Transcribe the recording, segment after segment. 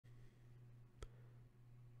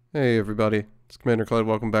Hey everybody, it's Commander Clyde.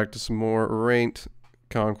 Welcome back to some more ranked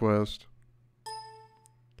Conquest.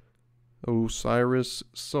 Osiris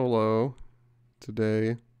solo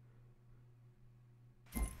today.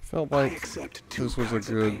 Felt like this was a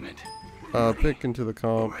good pick into the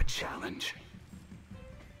comp.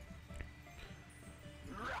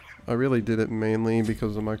 I really did it mainly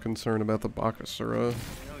because of my concern about the Bakasura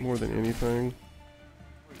more than anything.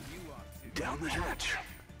 Down the hatch.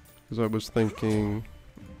 Because I was thinking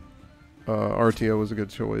RTO was a good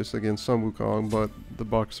choice against some Wukong, but the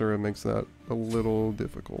Bakasura makes that a little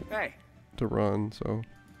difficult to run, so.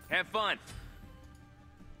 Have fun.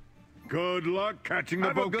 Good luck catching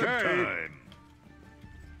the bouquet.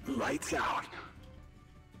 Lights out.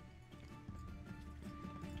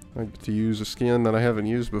 I get to use a skin that I haven't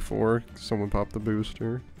used before. Someone popped the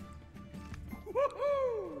booster.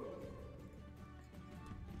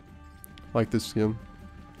 Like this skin.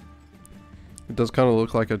 It does kind of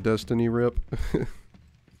look like a Destiny rip.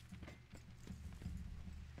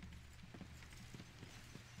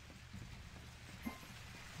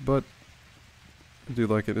 But I do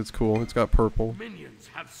like it. It's cool. It's got purple. Minions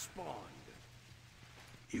have spawned.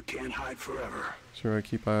 You can't hide forever. Sure, I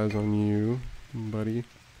keep eyes on you, buddy.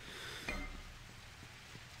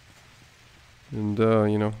 And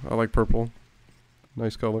you know, I like purple.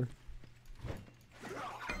 Nice color.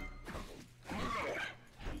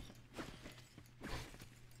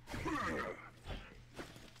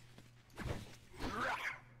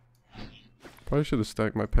 Probably should have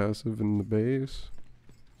stacked my passive in the base.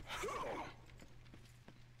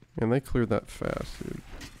 And they cleared that fast, dude.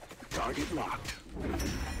 Target locked.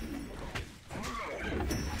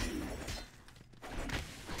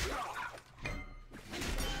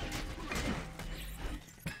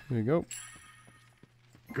 There you go.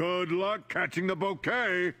 Good luck catching the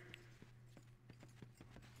bouquet.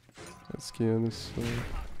 That skin is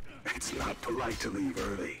It's not polite to leave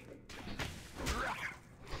early.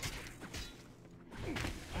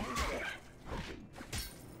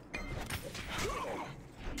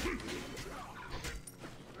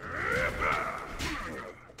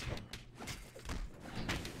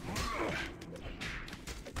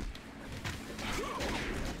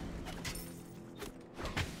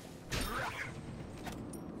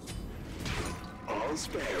 All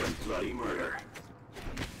spare and bloody murder.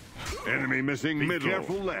 Enemy missing Be middle.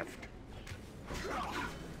 careful left.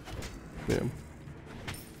 damn.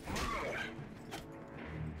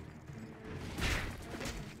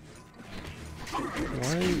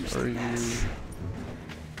 Why are you...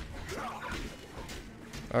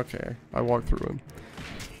 Okay, I walked through him.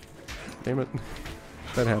 Damn it.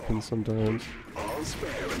 That happens sometimes. All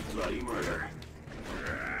spare and bloody murder.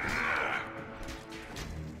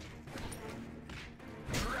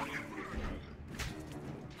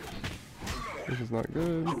 This is not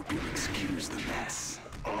good. Hope you'll excuse the mess.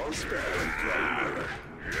 All spare and bloody murder.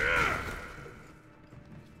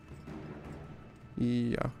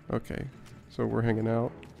 Yeah, okay. So we're hanging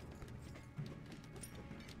out.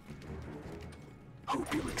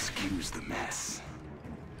 Hope you'll excuse the mess.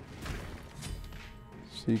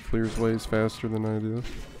 He clears ways faster than I do.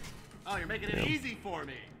 Oh, you're making it easy for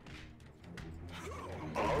me.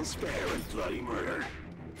 All spare and bloody murder.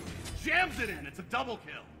 Jams it in. It's a double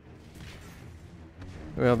kill.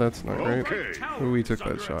 Well, that's not great. Okay. Ooh, we took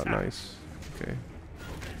that shot. Nice. Okay.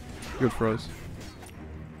 Good for us.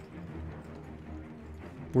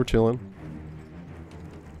 We're chilling.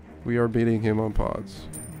 We are beating him on pods.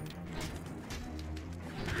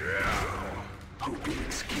 Hope you'll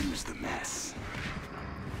excuse the mess.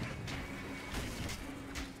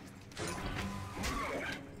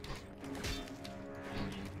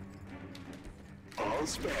 All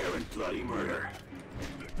spare and bloody murder.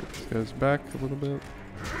 This guy's back a little bit.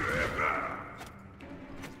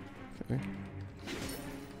 Okay.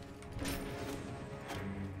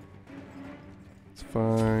 It's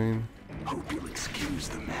fine. Hope you'll excuse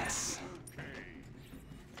the mess.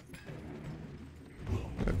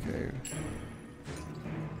 Okay.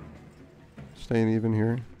 Staying even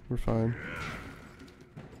here. We're fine.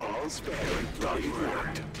 All spare and bloody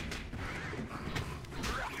murder.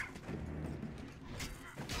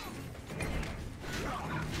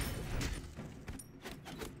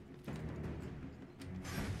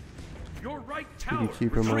 Your right We tower. can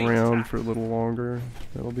keep him around for a little longer.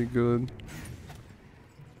 That'll be good.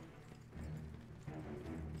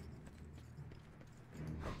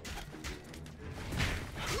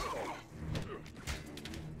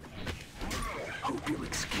 Hope you'll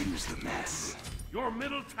excuse the mess. Your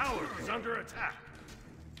middle tower is under attack.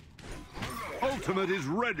 Ultimate is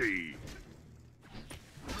ready.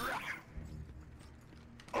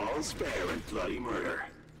 All spare and bloody murder.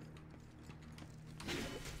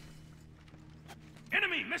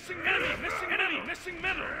 missing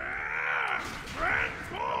middle.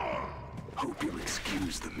 Hope you'll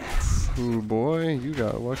excuse the mess. Ooh boy, you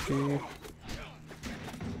got lucky.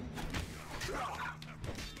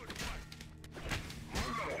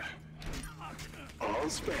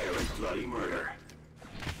 All's fair in bloody murder.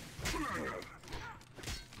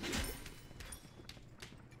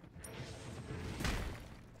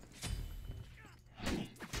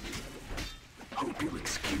 Hope you'll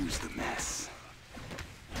excuse the mess.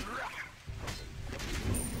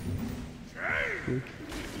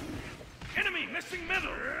 Enemy missing middle.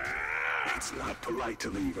 It's not polite to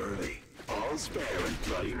leave early. All's fair in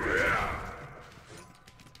bloody murder.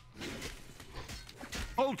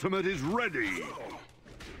 Ultimate is ready.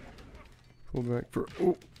 Pull back for.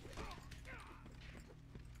 Oh.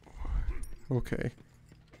 Okay.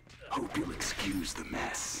 Hope you'll excuse the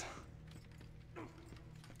mess.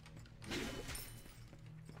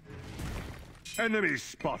 Enemy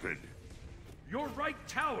spotted. Your right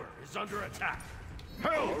tower is under attack.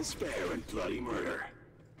 Help! All's fair in bloody murder.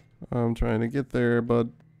 I'm trying to get there,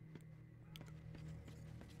 bud.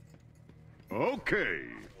 Okay.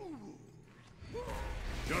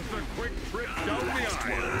 Just a quick trip down the aisle.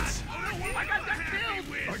 I got that killed!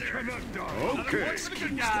 I cannot die. One Okay. for the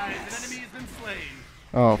good guys, an enemy has been slain.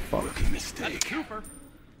 Oh fuck. Rookie mistake. Cooper.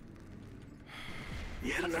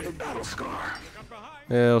 Yet another battle scar.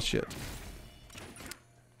 Hell shit.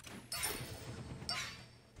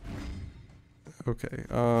 Okay.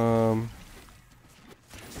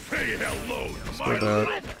 Say hello to go my back.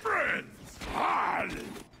 little friends.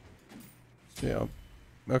 Yeah.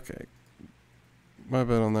 Okay. My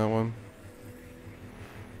bad on that one.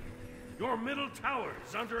 Your middle tower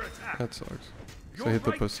is under attack. That sucks. So Your I hit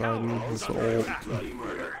the right Poseidon tower with is the under ult. attack. Bloody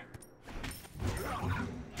murder.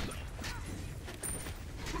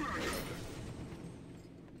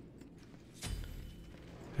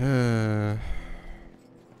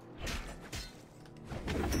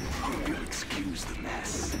 Hope you'll excuse the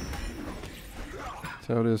mess. That's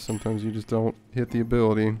how it is. Sometimes you just don't hit the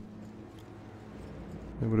ability.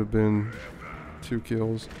 It would have been 2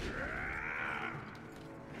 kills.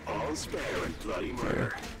 All's fair in bloody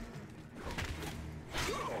murder.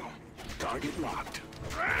 Target locked.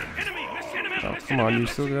 Enemy missing Oh, come on, you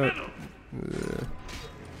still got.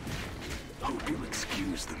 Hope you'll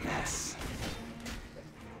excuse the mess.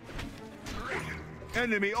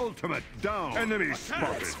 Enemy ultimate down. Enemy spotted.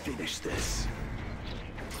 Let's finish this.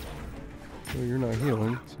 Well, you're not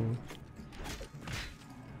healing, so.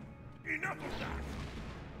 Enough of that.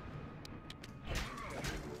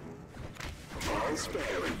 All's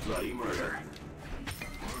fair in bloody murder.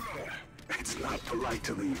 It's not polite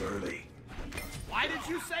to leave early. Why did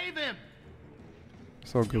you save him?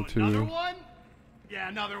 So I'll go Another to. one? Yeah,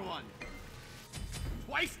 another one.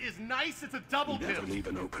 Twice is nice, it's a double Never kill. leave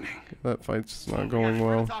an opening. That fight's not Yeah, going we're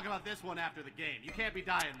well. gonna talk about this one after the game. You can't be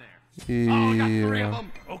dying there. Oh, I got 3 of Yeah.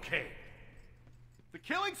 them. Okay. The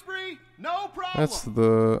killing spree? No problem. That's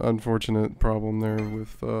the unfortunate problem there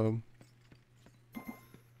with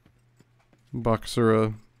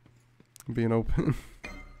Bakasura being open.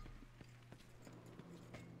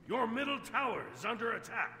 Your middle tower is under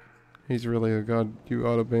attack. He's really a god you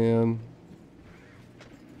ought to ban.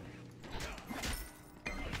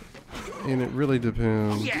 And it really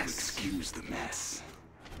depends. Excuse the mess.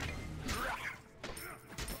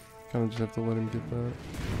 Kind of just have to let him get that.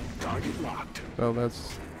 Target locked. Oh,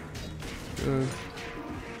 that's good.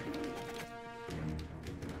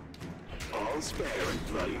 All's fair in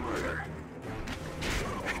bloody murder.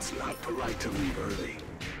 It's not polite to leave early.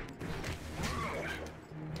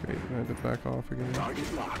 Great, I had to back off again.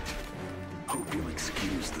 Target locked. Hope you'll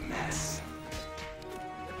excuse the mess.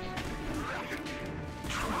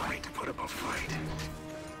 Try to put up a fight.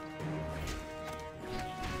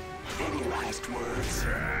 Any last words?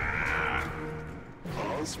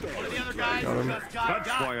 All's fair One of the in other bloody guys Got him. just got That's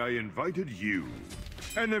got. why I invited you.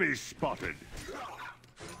 Enemy spotted.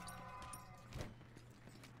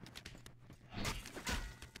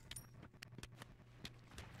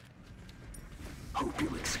 Hope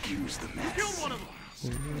you'll excuse the mess. Killed one of them.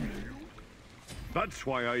 That's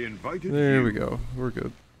why I invited There you. we go. We're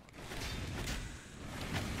good.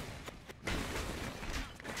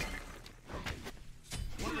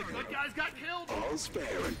 One of the good guys got killed. All's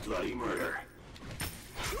fair in bloody murder.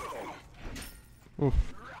 Oh.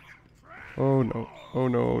 Oh no. Oh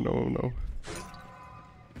no, no, no.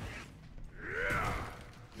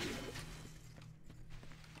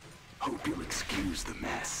 Hope you'll excuse the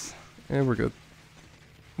mess. And we're good.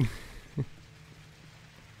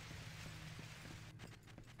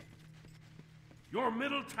 Your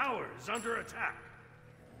middle tower is under attack.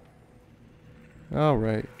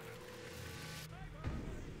 Alright.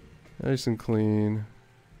 Nice and clean.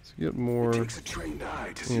 Let's get more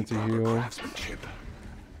anti-heal.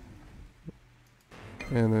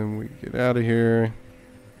 And then we get out of here.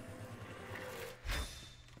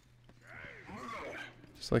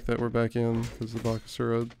 Just like that, we're back in because the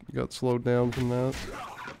Bakasura got slowed down from that.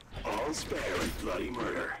 All spare and bloody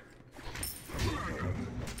murder.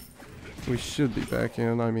 We should be back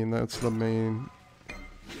in. I mean, that's the main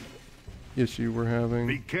issue we're having.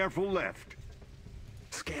 Be careful left.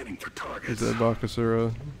 Scanning for targets. Is that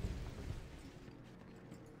Bakasura?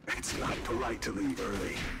 It's not polite to leave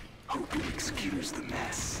early. Hope you'll excuse the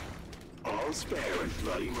mess. All spare and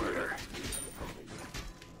bloody murder.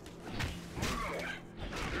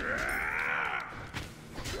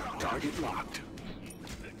 Target locked.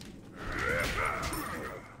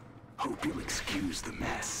 Hope you'll excuse the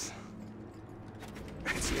mess.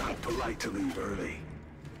 It's not polite to leave early.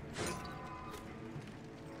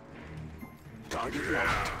 Target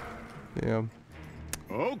locked. Yeah.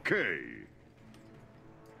 Okay.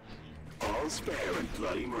 All spare and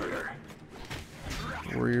bloody murder.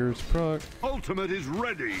 Warriors proc. Ultimate is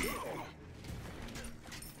ready.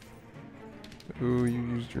 Ooh, you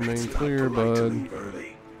used your main It's not clear, polite to bud. leave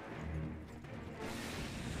early.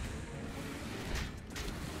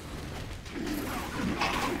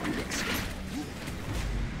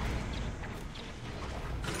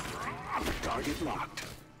 Target locked.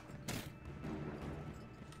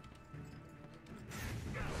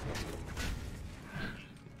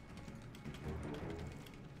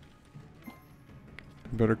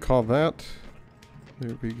 Better call that.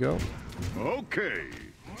 There we go. Okay.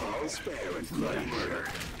 All spare and bloody murder.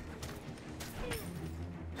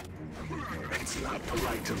 It's not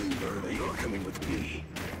polite to leave early. You're coming with me.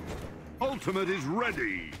 Ultimate is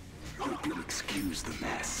ready. Hope you'll excuse the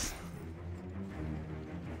mess.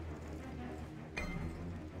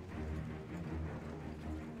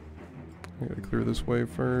 I gotta clear this wave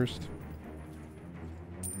first.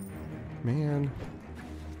 Man.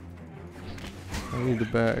 I need the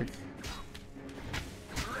bag.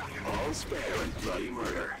 All spare and bloody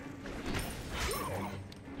murder.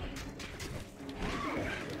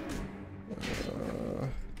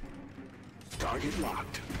 Target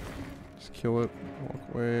locked. Just kill it. Walk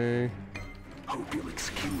away. Hope you'll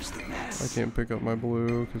excuse the mess. I can't pick up my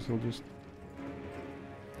blue because he'll just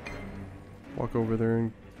walk over there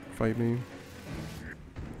and fight me.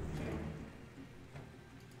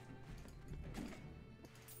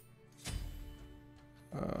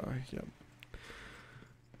 Yeah.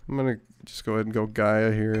 I'm gonna just go ahead and go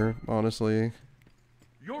Gaia here, honestly.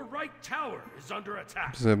 Your right tower is under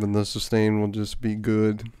attack. Just having the sustain will just be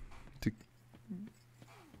good to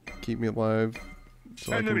keep me alive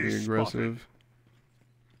so I can Enemy be spotted. aggressive.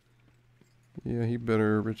 Yeah, he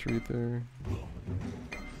better retreat there.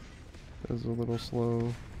 That's a little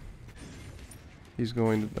slow. He's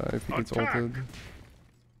going to die if he gets Attack. ulted.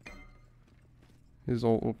 His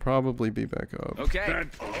ult will probably be back up. Okay. That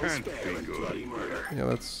All can't spare be and good. bloody murder. Yeah,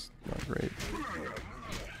 that's not great.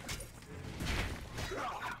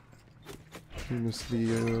 He missed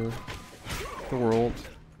the world.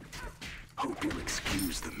 Hope you'll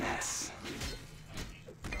excuse the mess.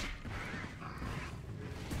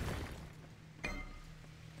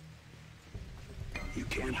 You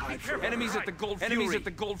can't hide forever. Enemies at the Gold Fury. Enemies at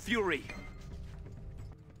the Gold Fury.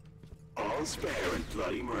 All spare and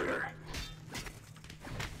bloody murder.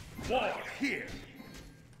 War here.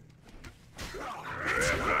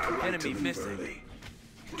 Enemy missing. Early.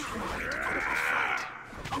 Try to put up a fight.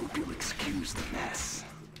 Hope you'll excuse the mess.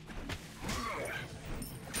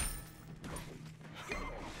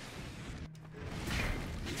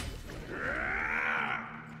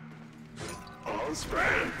 All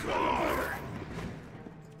spare and bloody murder.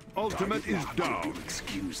 Ultimate is Hope down. you'll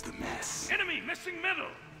excuse the mess. Enemy missing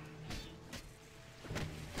middle.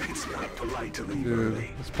 It's not polite to leave Dude, early.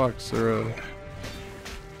 this Bakasura.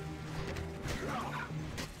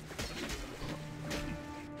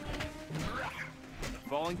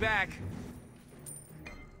 Falling back.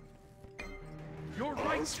 Your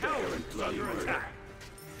right All spare tower and is bloody under murder. attack.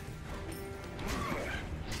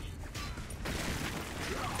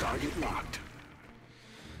 Target locked.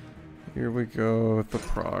 Here we go with the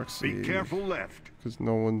proxy. Be careful left. Because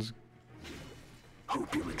no one's...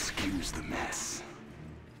 Hope you'll excuse the mess.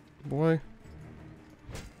 Boy.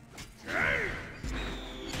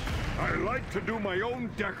 I like to do my own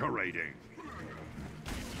decorating.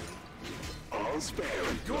 All spare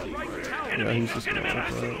and Your bloody right murder. tower. Yeah, Enemy, he's just enemy gonna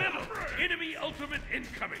walk missing out. middle. Enemy ultimate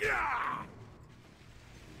incoming.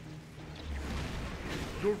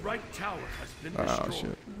 Your right tower has been Ah, destroyed.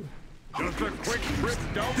 shit. Just a quick trip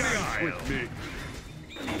down the aisle with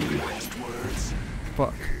me. Last words.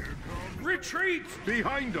 Fuck. Retreat!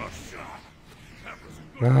 Behind us.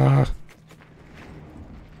 Ah.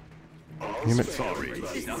 Damn it. Sorry.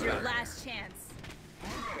 This is your last chance.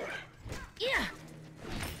 Yeah.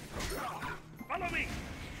 Follow me!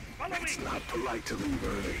 Follow me! It's not polite to leave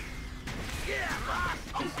early.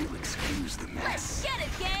 Hope you'll excuse the Let's mess. get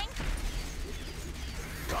it, gang.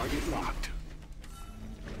 Target locked.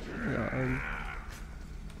 Yeah,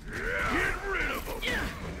 Get rid of them!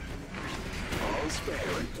 All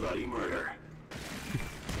spare and bloody murder.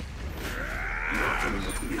 Nothing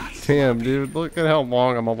with me. damn, dude. Look at how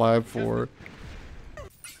long I'm alive for.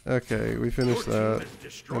 Okay, we finished Your team that. has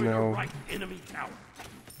destroyed And a now right enemy tower.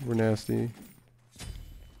 we're nasty.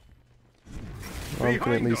 I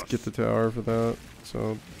can at least get the tower for that.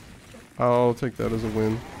 So I'll take that as a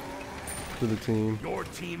win for the team. Your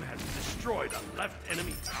team has destroyed a left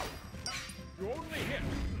enemy tower. You only hit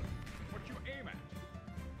what you aim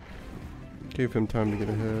at. Gave him time to get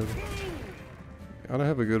ahead. Gotta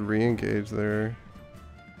have a good re-engage there.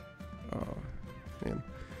 Oh, man.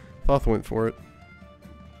 Thoth went for it.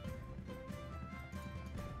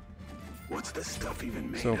 What's the stuff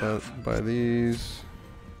even made Sell of? that by these.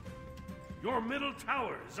 Your middle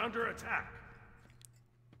tower is under attack.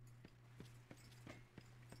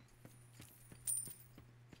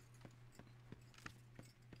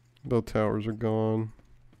 Both towers are gone.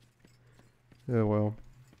 Yeah, well.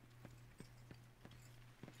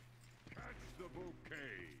 Catch the bouquet.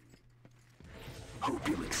 Hope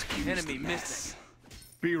you'll excuse Enemy the mess. missing.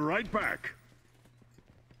 Be right back.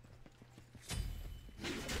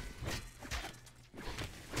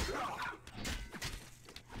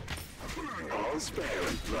 All spare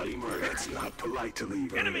and bloody murder. It's not polite to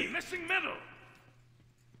leave Enemy early. missing middle.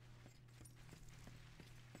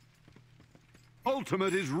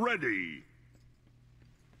 Ultimate is ready.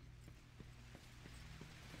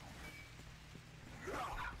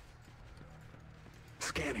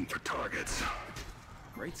 Scanning for targets.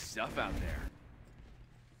 Great stuff out there.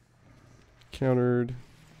 Countered.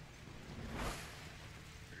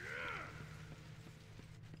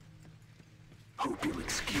 Hope you'll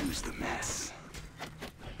excuse the mess.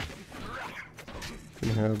 Can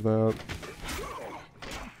have that.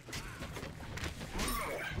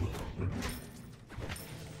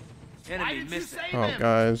 Enemy missing. Oh,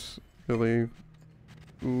 guys. Really?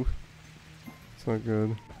 Ooh. It's not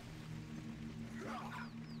good.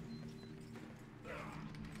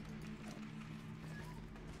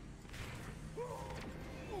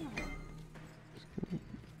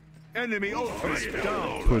 Enemy ultimate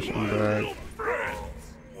down. Push him back.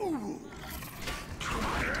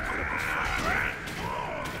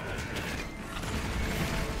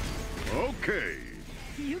 Okay.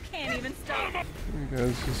 You can't even stop. You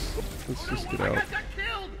guys, let's just get out. got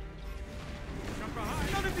killed!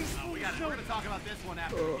 None of these fools. We're gonna talk about this one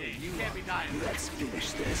after the game. You can't be dying. Let's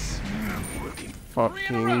finish this. Working.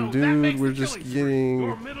 Fucking dude, we're just getting.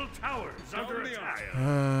 Your middle tower is under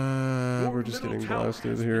attack. We're just getting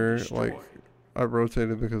blasted here. Like, I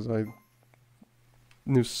rotated because I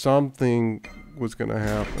knew something was gonna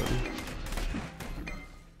happen.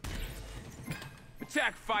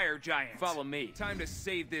 Attack fire giant. Follow me. Time to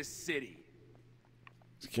save this city.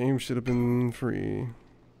 This game should have been free.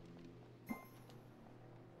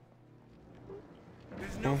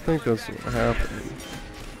 I don't think that's what happened.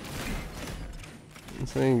 I'm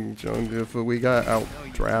saying Joan Diff, but we got out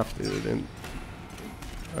drafted, and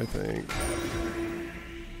I think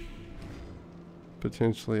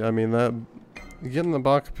potentially, I mean, that getting the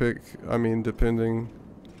box pick, I mean, depending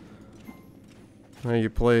how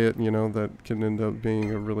you play it, you know, that can end up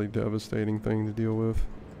being a really devastating thing to deal with.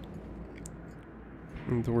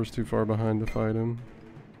 And Thor's too far behind to fight him.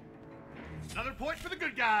 Another point for the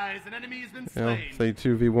good guys. An enemy has been Yeah, slain. if they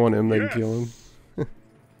 2v1 him, they Yes. kill him.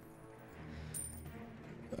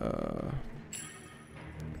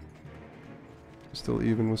 Still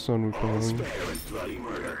even with Sun All Wukong. spare and bloody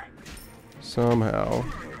murder. Somehow.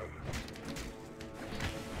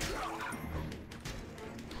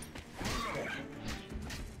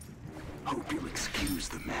 Hope you'll excuse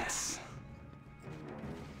the mess.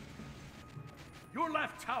 Your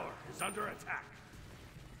left tower is under attack.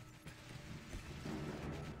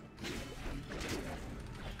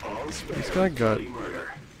 All spare This guy and got bloody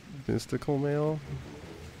murder. mystical mail.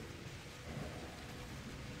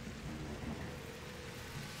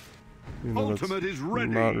 Even though that's Ultimate is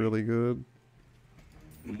ready. not really good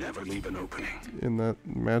Never leave an opening. in that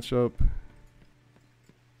matchup.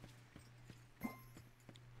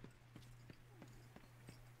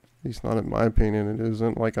 At least not in my opinion, it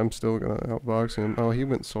isn't. Like, I'm still gonna outbox him. Oh, he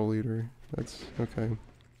went Soul Eater. That's okay.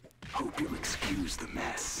 Hope you'll excuse the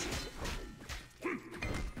mess.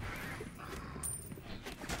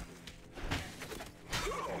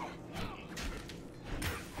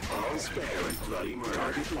 All spare and bloody murder.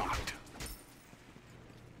 Target locked.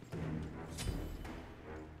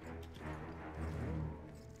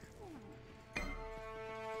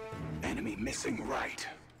 Enemy missing right.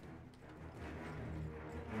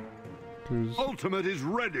 Who's Ultimate is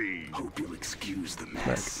ready. Hope you'll excuse the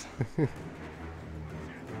mess. yeah,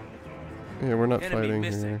 we're not Enemy fighting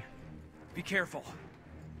missing. here. Be careful.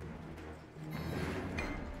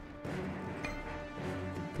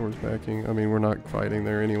 Thor's backing. I mean, we're not fighting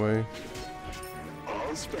there anyway.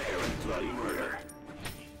 All spare and bloody murder.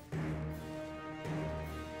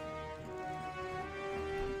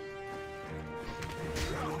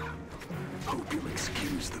 Hope you'll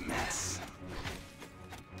excuse the mess.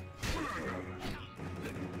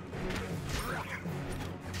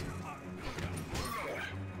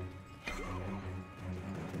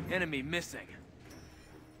 Enemy missing.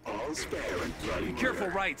 All spare and bloody Be murder. careful,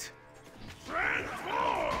 right.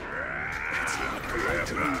 It's not polite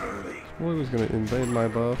to leave early. Boy was gonna invade my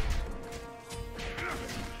buff.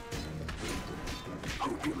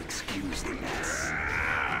 Hope you'll excuse the mess.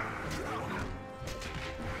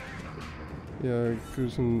 Yeah,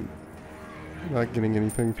 Kuzen not getting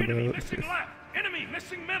anything for Enemy that. missing left. Enemy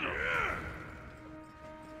missing middle.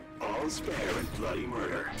 All spare and bloody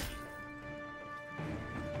murder.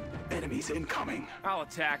 Enemies incoming. I'll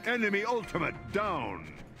attack. Enemy ultimate down.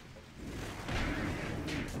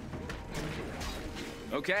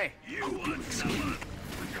 Okay. You want someone?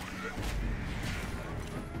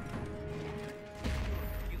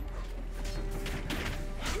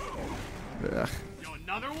 Ugh. Yo,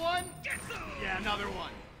 another one? Yeah, another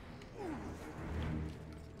one.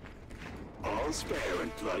 All spare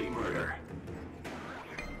and bloody murder.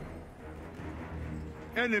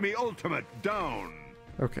 Enemy ultimate down.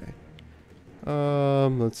 Okay.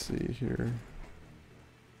 Let's see here.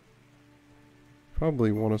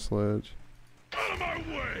 Probably want a sledge. Out of my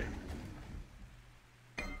way.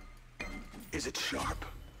 Is it sharp?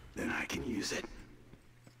 Then I can use it.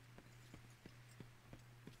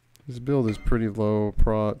 His build is pretty low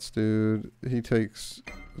prots, dude. He takes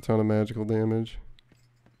a ton of magical damage.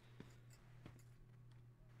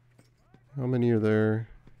 How many are there?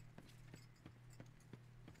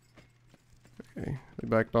 Okay, they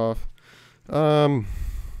backed off. No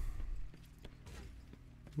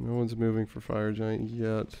one's moving for Fire Giant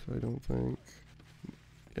yet, I don't think.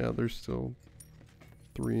 Yeah, there's still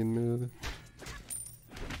 3 in mid.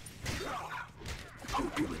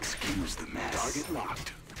 Hope you'll excuse the mess. Target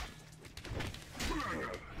locked.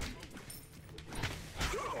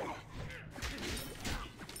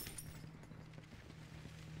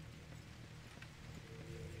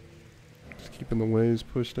 Just keeping the waves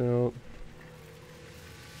pushed out.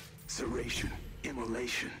 Serration,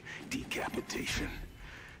 immolation, decapitation.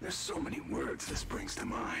 There's so many words this brings to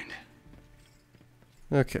mind.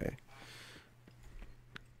 Okay.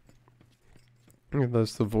 Yeah,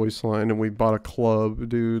 that's the voice line, and we bought a club,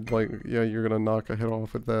 dude. Like, yeah, you're gonna knock a head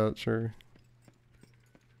off with that, sure.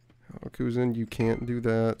 Oh, Kuzen, you can't do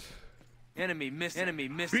that. Enemy missing. Enemy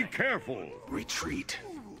missing. Be careful. Retreat.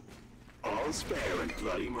 All spare and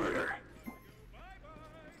bloody murder.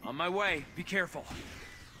 On my way. Be careful.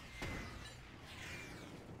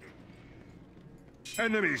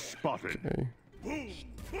 Enemy spotted. Okay. Boom,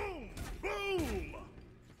 boom, boom.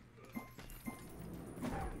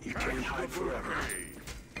 You can't hide forever.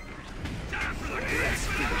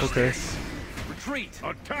 Okay. Retreat.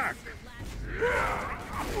 Attack.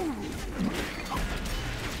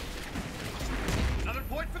 Another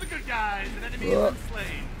point for the good guys. An enemy has been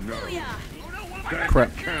slain. Booyah! Oh no, one of my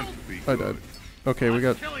Crap. Can't be. I died. Okay, we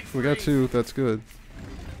got 2. That's good.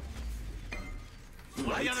 the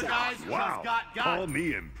other guys Wow. just got. Call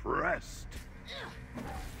me impressed.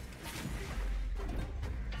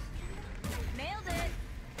 Nailed it!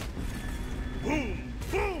 Boom,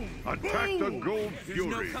 boom. Attack the gold There's no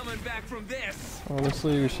fury. coming back from this.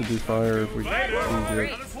 Honestly, we should do fire if we can get. Another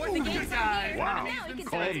point for the good game's guys. not Wow. Now we can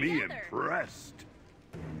Call start me together. impressed.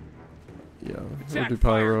 Yeah, we'll Attack do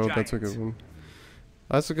pyro. Fire That's a Giant. good one.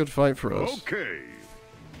 That's a good fight for us. Okay.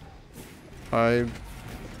 I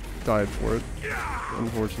died for it,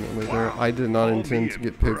 unfortunately. There, I did not Call intend me to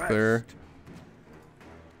get picked there. impressed.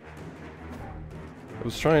 I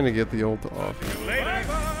was trying to get the ult off.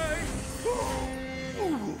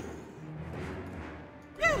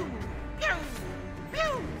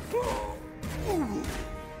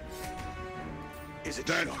 Is it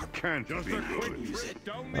That can't be good.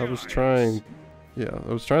 I was trying, yeah,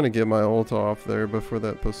 I was trying to get my ult off there before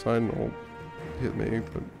that Poseidon ult hit me,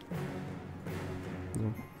 but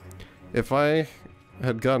no. If I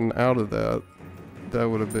had gotten out of that, that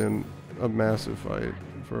would have been a massive fight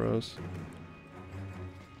for us.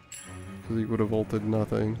 Because he would have ulted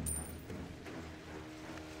nothing.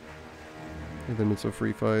 And then it's a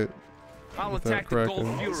free fight. I'll without attack the Gold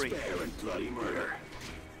cracking. Fury.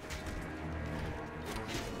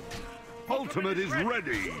 Ultimate is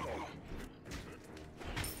ready.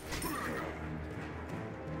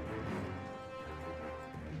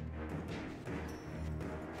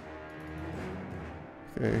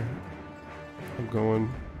 Okay. I'm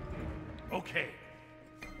going. Okay.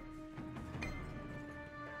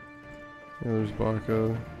 Yeah, there's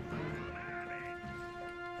Baka.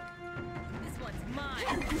 This one's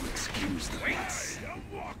mine. Excuse the mess. I'm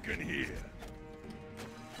walking here.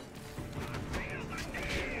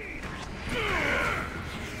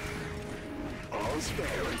 All's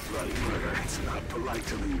fair in bloody murder. It's not polite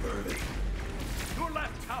to leave early. Your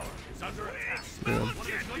left tower is under attack.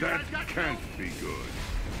 That can't be good.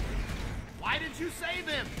 Why did you save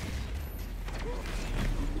him?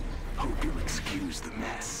 Hope you'll excuse the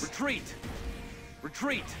mess. Retreat.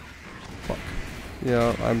 Retreat. Fuck.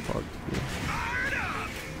 Yeah, I'm fucked. Yeah.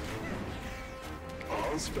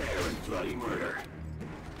 All's fair in bloody murder.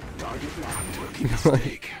 Target locked. Rookie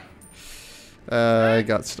mistake. I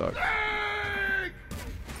got stuck.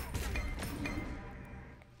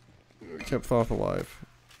 Kept Thoth alive.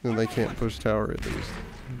 And they can't push tower at least.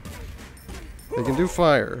 They can do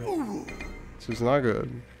fire. This is not good.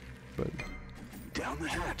 But Down the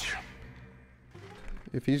hatch.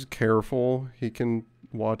 if he's careful, he can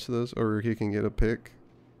watch this, or he can get a pick.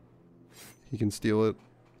 He can steal it.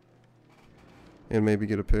 And maybe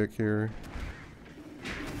get a pick here.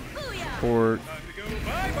 Or...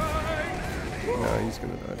 nah, he's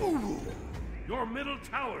gonna die. Your middle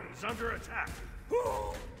tower is under attack.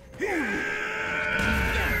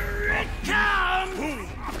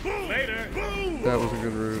 Later. That was a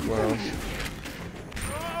good route. Wow.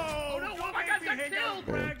 Oh no, one of my guys got killed!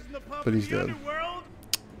 Yeah. But he's dead.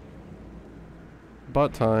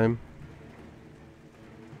 Bot time.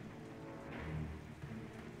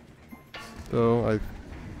 So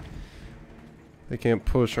they can't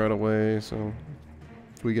push right away, so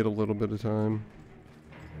we get a little bit of time.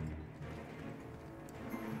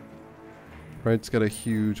 Right's got a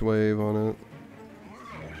huge wave on it.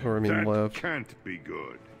 Or I mean That left. can't be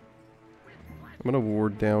good. I'm gonna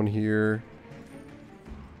ward down here.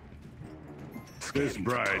 This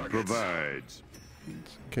bride provides. In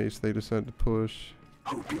case they decide to push.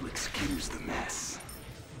 Hope you'll excuse the mess.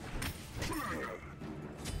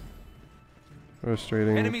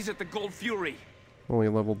 Frustrating. Enemies at the Gold Fury. Only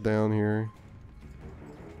leveled down here.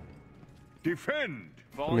 Defend.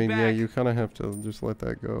 I Falling mean, back. yeah, you kind of have to just let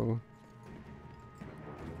that go.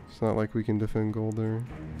 It's not like we can defend gold there.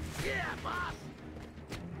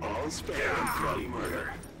 All's fair in bloody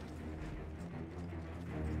murder.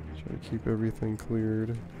 Try to keep everything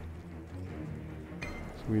cleared.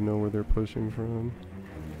 So we know where they're pushing from.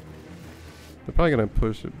 They're probably gonna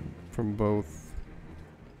push it from both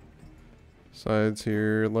sides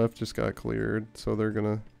here. Left just got cleared, so they're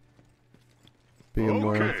gonna be in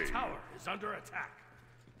left. Left tower is under attack.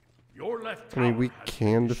 Your left I tower mean, we has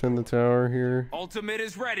can defend the tower here. Ultimate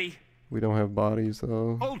is ready. We don't have bodies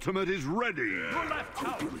though. Ultimate is ready. Your left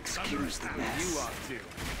tower You'll is under excuse the attack. mess. You off too.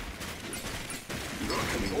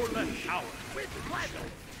 Your left tower.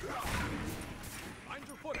 Find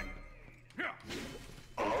your footing. Here.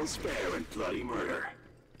 All's fair in bloody murder.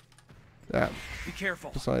 Ah, Be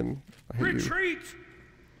careful. Poseidon, I hate you. Retreat.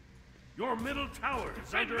 Your middle tower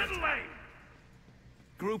is under attack.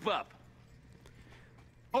 Group up.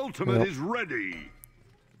 Ultimate Yep. is ready.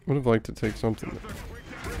 Would have liked to take something.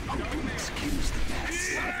 Excuse the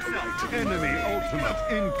mess. Enemy ultimate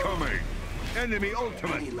incoming. Enemy Any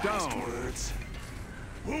ultimate last down. words?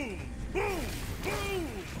 Boom, boom, boom.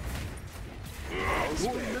 All's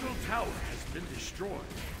Your fair. middle tower has been destroyed.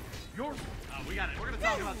 Your We got it. We're gonna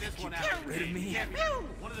talk about this one after. rid of me.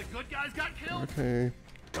 One of the good guys got killed. Okay.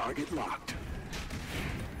 Target locked.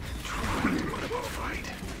 Try to put up a fight.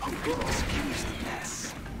 Hope you'll excuse the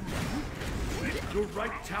mess. your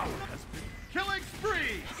right tower has been. Killing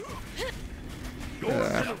spree. Your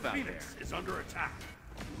middle Phoenix is under attack.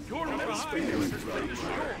 Your middle Phoenix has been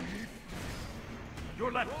destroyed.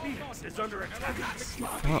 Your left Phoenix is under attack.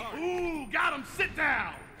 Ooh, got him. Sit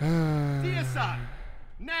down. Deicide.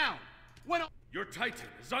 Now. When. Your Titan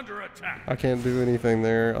is under attack. I can't do anything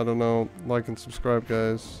there. I don't know. Like and subscribe,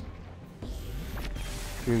 guys.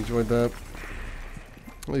 If you enjoyed that.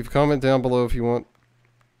 Leave a comment down below if you want.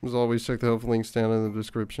 As always, check the help links down in the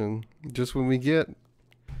description. Just when we get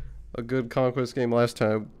a good Conquest game last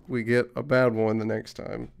time, we get a bad one the next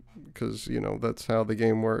time. Because, you know, that's how the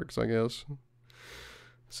game works, I guess.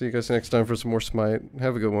 See you guys next time for some more SMITE.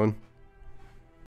 Have a good one.